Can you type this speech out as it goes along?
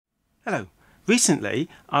Hello. Recently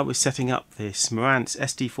I was setting up this Marantz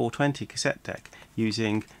SD420 cassette deck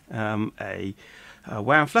using a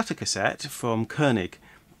wow and flutter cassette from König,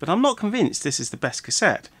 but I'm not convinced this is the best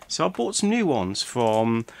cassette, so I bought some new ones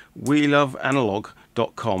from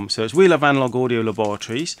weloveanalog.com. So it's We Love Analog Audio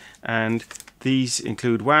Laboratories, and these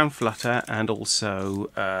include wow and flutter and also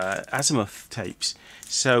Azimuth tapes.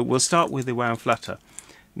 So we'll start with the wow and flutter.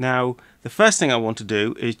 Now, the first thing I want to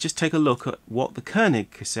do is just take a look at what the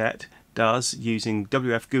König cassette does using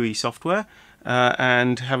WF-GUI software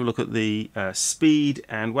and have a look at the speed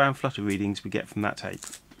and wow and flutter readings we get from that tape.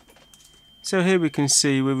 So here we can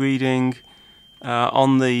see we're reading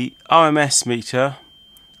on the RMS meter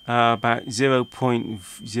about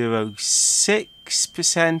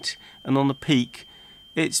 0.06%, and on the peak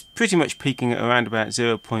it's pretty much peaking at around about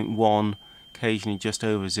 0.1, occasionally just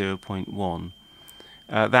over 0.1.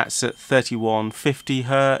 That's at 3150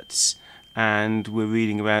 Hertz, and we're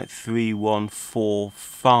reading about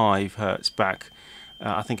 3145 Hertz back.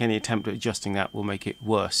 I think any attempt at adjusting that will make it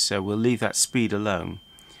worse, so we'll leave that speed alone.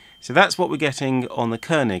 So that's what we're getting on the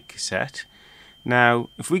König cassette. Now,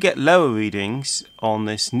 if we get lower readings on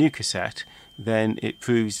this new cassette, then it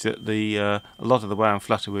proves that a lot of the wow and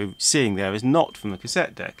flutter we're seeing there is not from the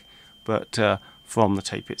cassette deck, but from the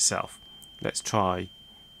tape itself. Let's try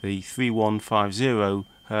the 3150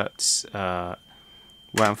 Hertz wow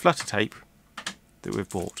and flutter tape that we've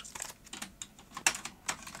bought.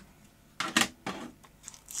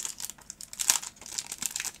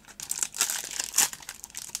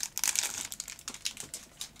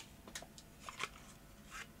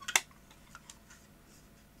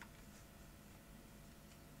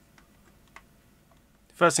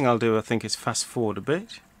 First thing I'll do, I think, is fast forward a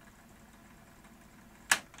bit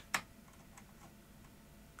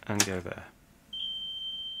and go there.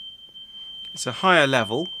 It's a higher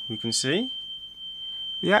level, you can see.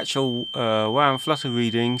 The actual wow and flutter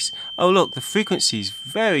readings, oh look, the frequency is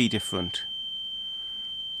very different.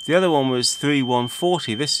 The other one was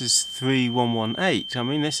 3140, this is 3118. I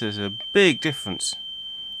mean, this is a big difference.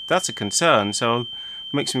 That's a concern, so it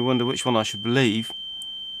makes me wonder which one I should believe.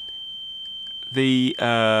 The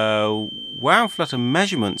wow and flutter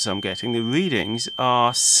measurements I'm getting, the readings,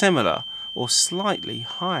 are similar or slightly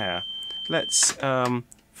higher. Let's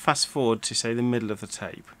fast forward to, say, the middle of the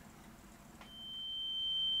tape.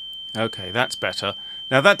 Okay, that's better.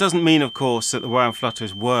 Now that doesn't mean, of course, that the wow and flutter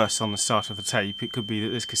is worse on the start of the tape. It could be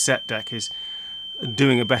that this cassette deck is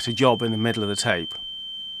doing a better job in the middle of the tape.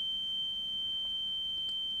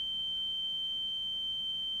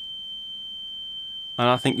 And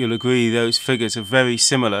I think you'll agree those figures are very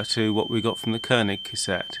similar to what we got from the König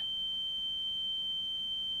cassette.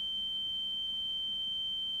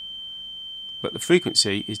 But the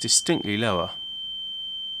frequency is distinctly lower.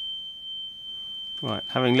 Right,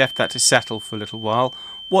 having left that to settle for a little while,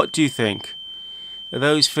 what do you think? Are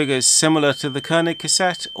those figures similar to the König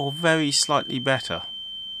cassette or very slightly better?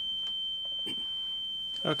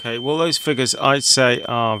 Okay, well, those figures I'd say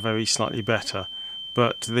are very slightly better,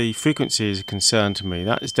 but the frequency is a concern to me.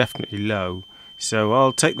 That is definitely low. So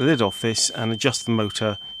I'll take the lid off this and adjust the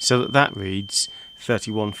motor so that that reads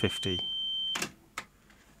 3150.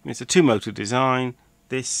 It's a two-motor design.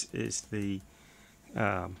 This is the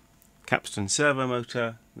capstan servo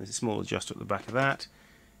motor. There's a small adjuster at the back of that.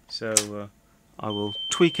 So I will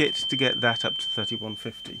tweak it to get that up to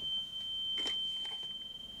 3150.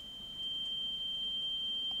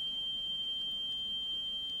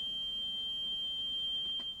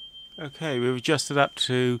 Okay, we've adjusted up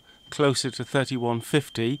to closer to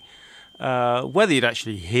 3150. Whether you'd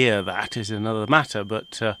actually hear that is another matter,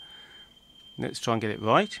 but let's try and get it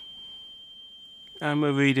right. And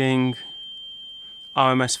we're reading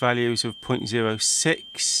RMS values of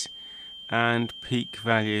 0.06 and peak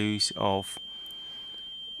values of,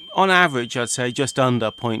 on average, I'd say just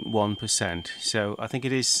under 0.1%. So I think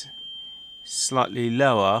it is slightly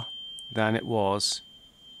lower than it was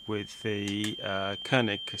with the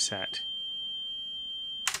König cassette.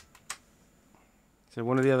 So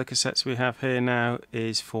one of the other cassettes we have here now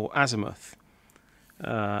is for Azimuth,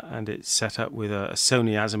 and it's set up with a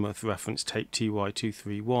Sony Azimuth reference tape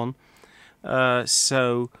TY231.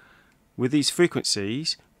 So with these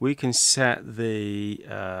frequencies we can set the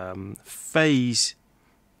phase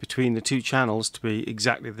between the two channels to be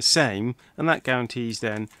exactly the same, and that guarantees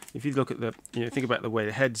then, if you look at the, think about the way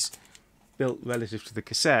the head's built relative to the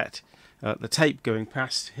cassette, the tape going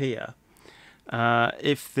past here,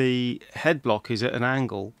 if the head block is at an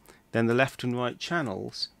angle, then the left and right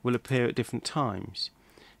channels will appear at different times.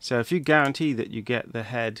 So if you guarantee that you get the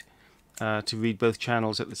head to read both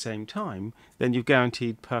channels at the same time, then you've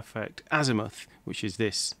guaranteed perfect azimuth, which is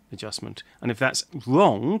this adjustment. And if that's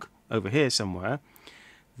wrong over here somewhere,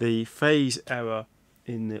 the phase error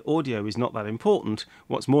in the audio is not that important.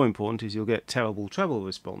 What's more important is you'll get terrible treble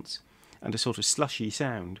response and a sort of slushy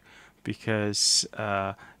sound, because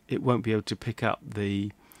it won't be able to pick up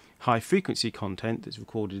the high frequency content that's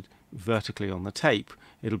recorded vertically on the tape.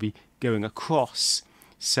 It'll be going across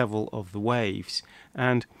several of the waves.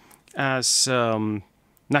 And as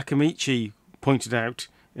Nakamichi pointed out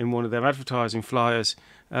in one of their advertising flyers,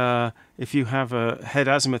 if you have a head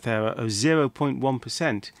azimuth error of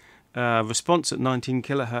 0.1%, response at 19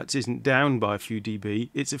 kilohertz isn't down by a few dB,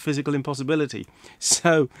 it's a physical impossibility.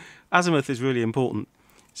 So azimuth is really important.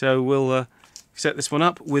 So we'll set this one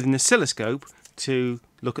up with an oscilloscope to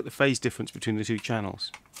look at the phase difference between the two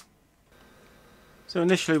channels. So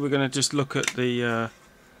initially we're going to just look at the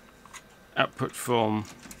output from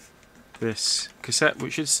this cassette,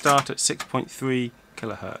 which should start at 6.3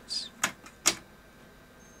 kilohertz.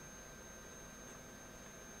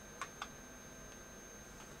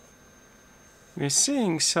 We're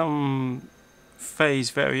seeing some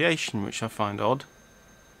phase variation, which I find odd.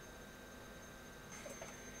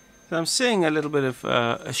 So I'm seeing a little bit of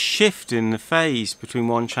a shift in the phase between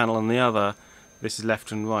one channel and the other. This is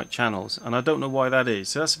left and right channels, and I don't know why that is,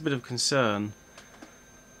 so that's a bit of concern.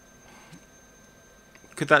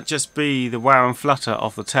 Could that just be the wow and flutter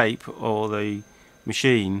of the tape or the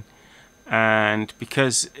machine, and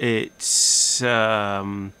because it's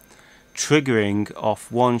triggering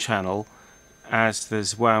off one channel as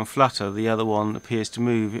there's wow and flutter, the other one appears to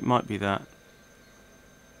move? It might be that.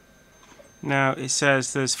 Now it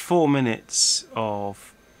says there's 4 minutes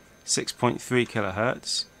of 6.3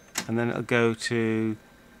 kilohertz, and then it'll go to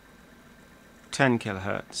 10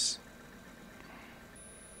 kilohertz,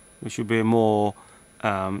 which will be a more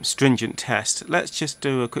stringent test. Let's just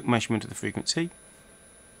do a quick measurement of the frequency.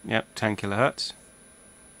 Yep, 10 kilohertz.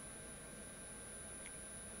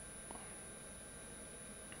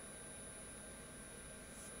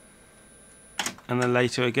 And then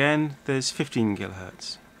later again there's 15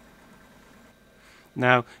 kilohertz.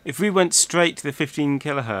 Now if we went straight to the 15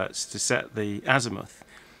 kilohertz to set the azimuth,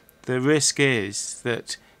 the risk is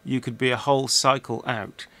that you could be a whole cycle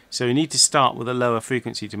out. So you need to start with a lower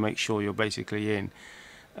frequency to make sure you're basically in.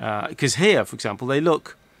 Because here, for example, they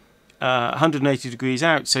look 180 degrees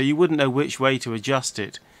out, so you wouldn't know which way to adjust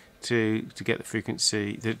it to get the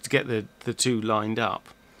frequency, to get the two lined up.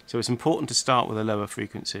 So it's important to start with a lower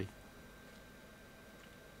frequency.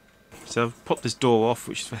 So I've popped this door off,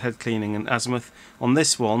 which is for head cleaning and azimuth. On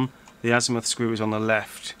this one, the azimuth screw is on the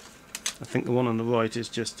left. I think the one on the right is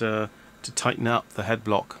just to tighten up the head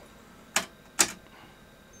block.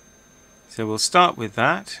 So we'll start with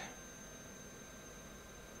that.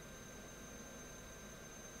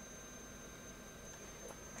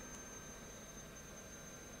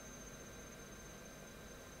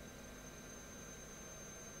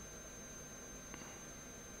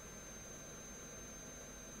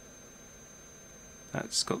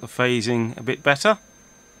 That's got the phasing a bit better.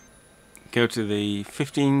 Go to the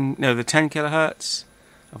 10 kilohertz.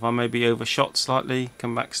 If I maybe overshot slightly,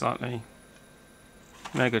 come back slightly.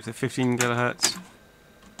 Now go to the 15 kilohertz.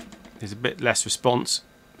 There's a bit less response,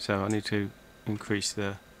 so I need to increase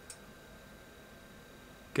the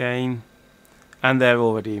gain. And they're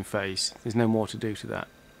already in phase. There's no more to do to that.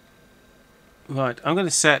 Right, I'm going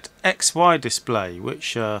to set XY display, which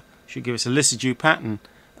should give us a Lissajous pattern,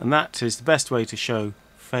 and that is the best way to show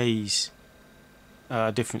phase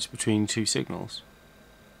difference between two signals.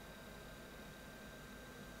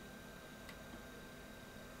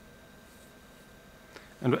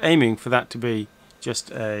 And we're aiming for that to be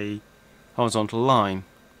just a horizontal line.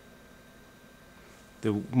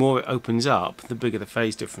 The more it opens up, the bigger the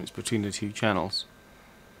phase difference between the two channels.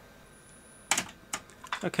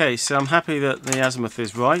 Okay, so I'm happy that the azimuth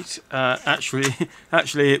is right. Actually,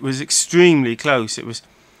 it was extremely close. It was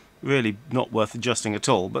really not worth adjusting at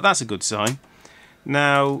all, but that's a good sign.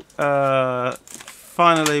 Now,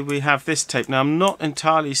 finally we have this tape. Now I'm not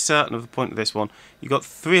entirely certain of the point of this one. You've got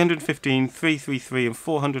 315, 333 and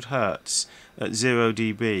 400 Hertz at 0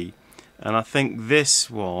 dB, and I think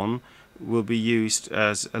this one will be used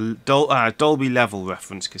as a Dolby level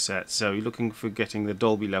reference cassette. So you're looking for getting the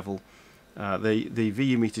Dolby level. The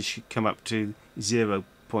VU meter should come up to 0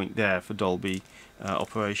 point there for Dolby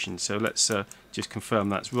operation. So let's just confirm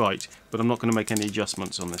that's right, but I'm not going to make any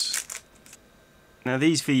adjustments on this. Now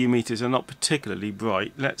these VU meters are not particularly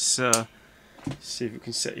bright. Let's see if we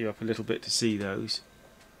can set you up a little bit to see those.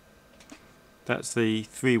 That's the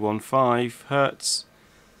 315 Hertz,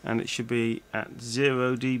 and it should be at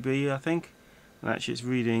 0 dB, I think, and actually it's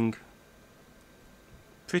reading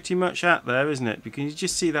pretty much at there, isn't it? Because you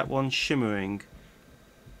just see that one shimmering.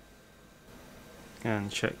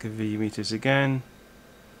 And check the V meters again.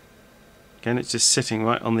 Again, it's just sitting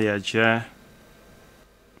right on the edge there.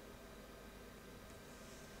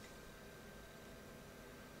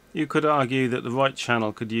 You could argue that the right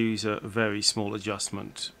channel could use a very small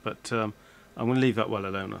adjustment, but I'm going to leave that well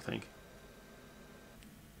alone, I think.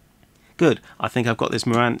 Good. I think I've got this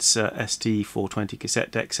Marantz SD420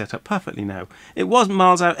 cassette deck set up perfectly now. It wasn't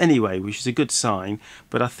miles out anyway, which is a good sign,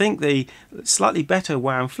 but I think the slightly better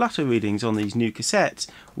wow and flutter readings on these new cassettes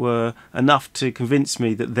were enough to convince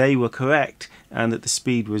me that they were correct and that the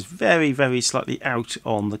speed was very, very slightly out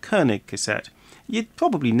on the König cassette. You'd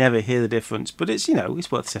probably never hear the difference, but it's, you know,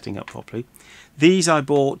 it's worth setting up properly. These I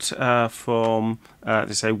bought from,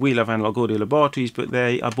 they say, We Love Analog Audio Laboratories, but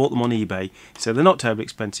I bought them on eBay, so they're not terribly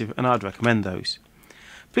expensive, and I'd recommend those.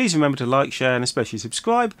 Please remember to like, share, and especially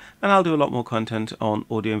subscribe, and I'll do a lot more content on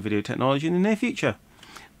audio and video technology in the near future.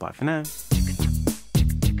 Bye for now.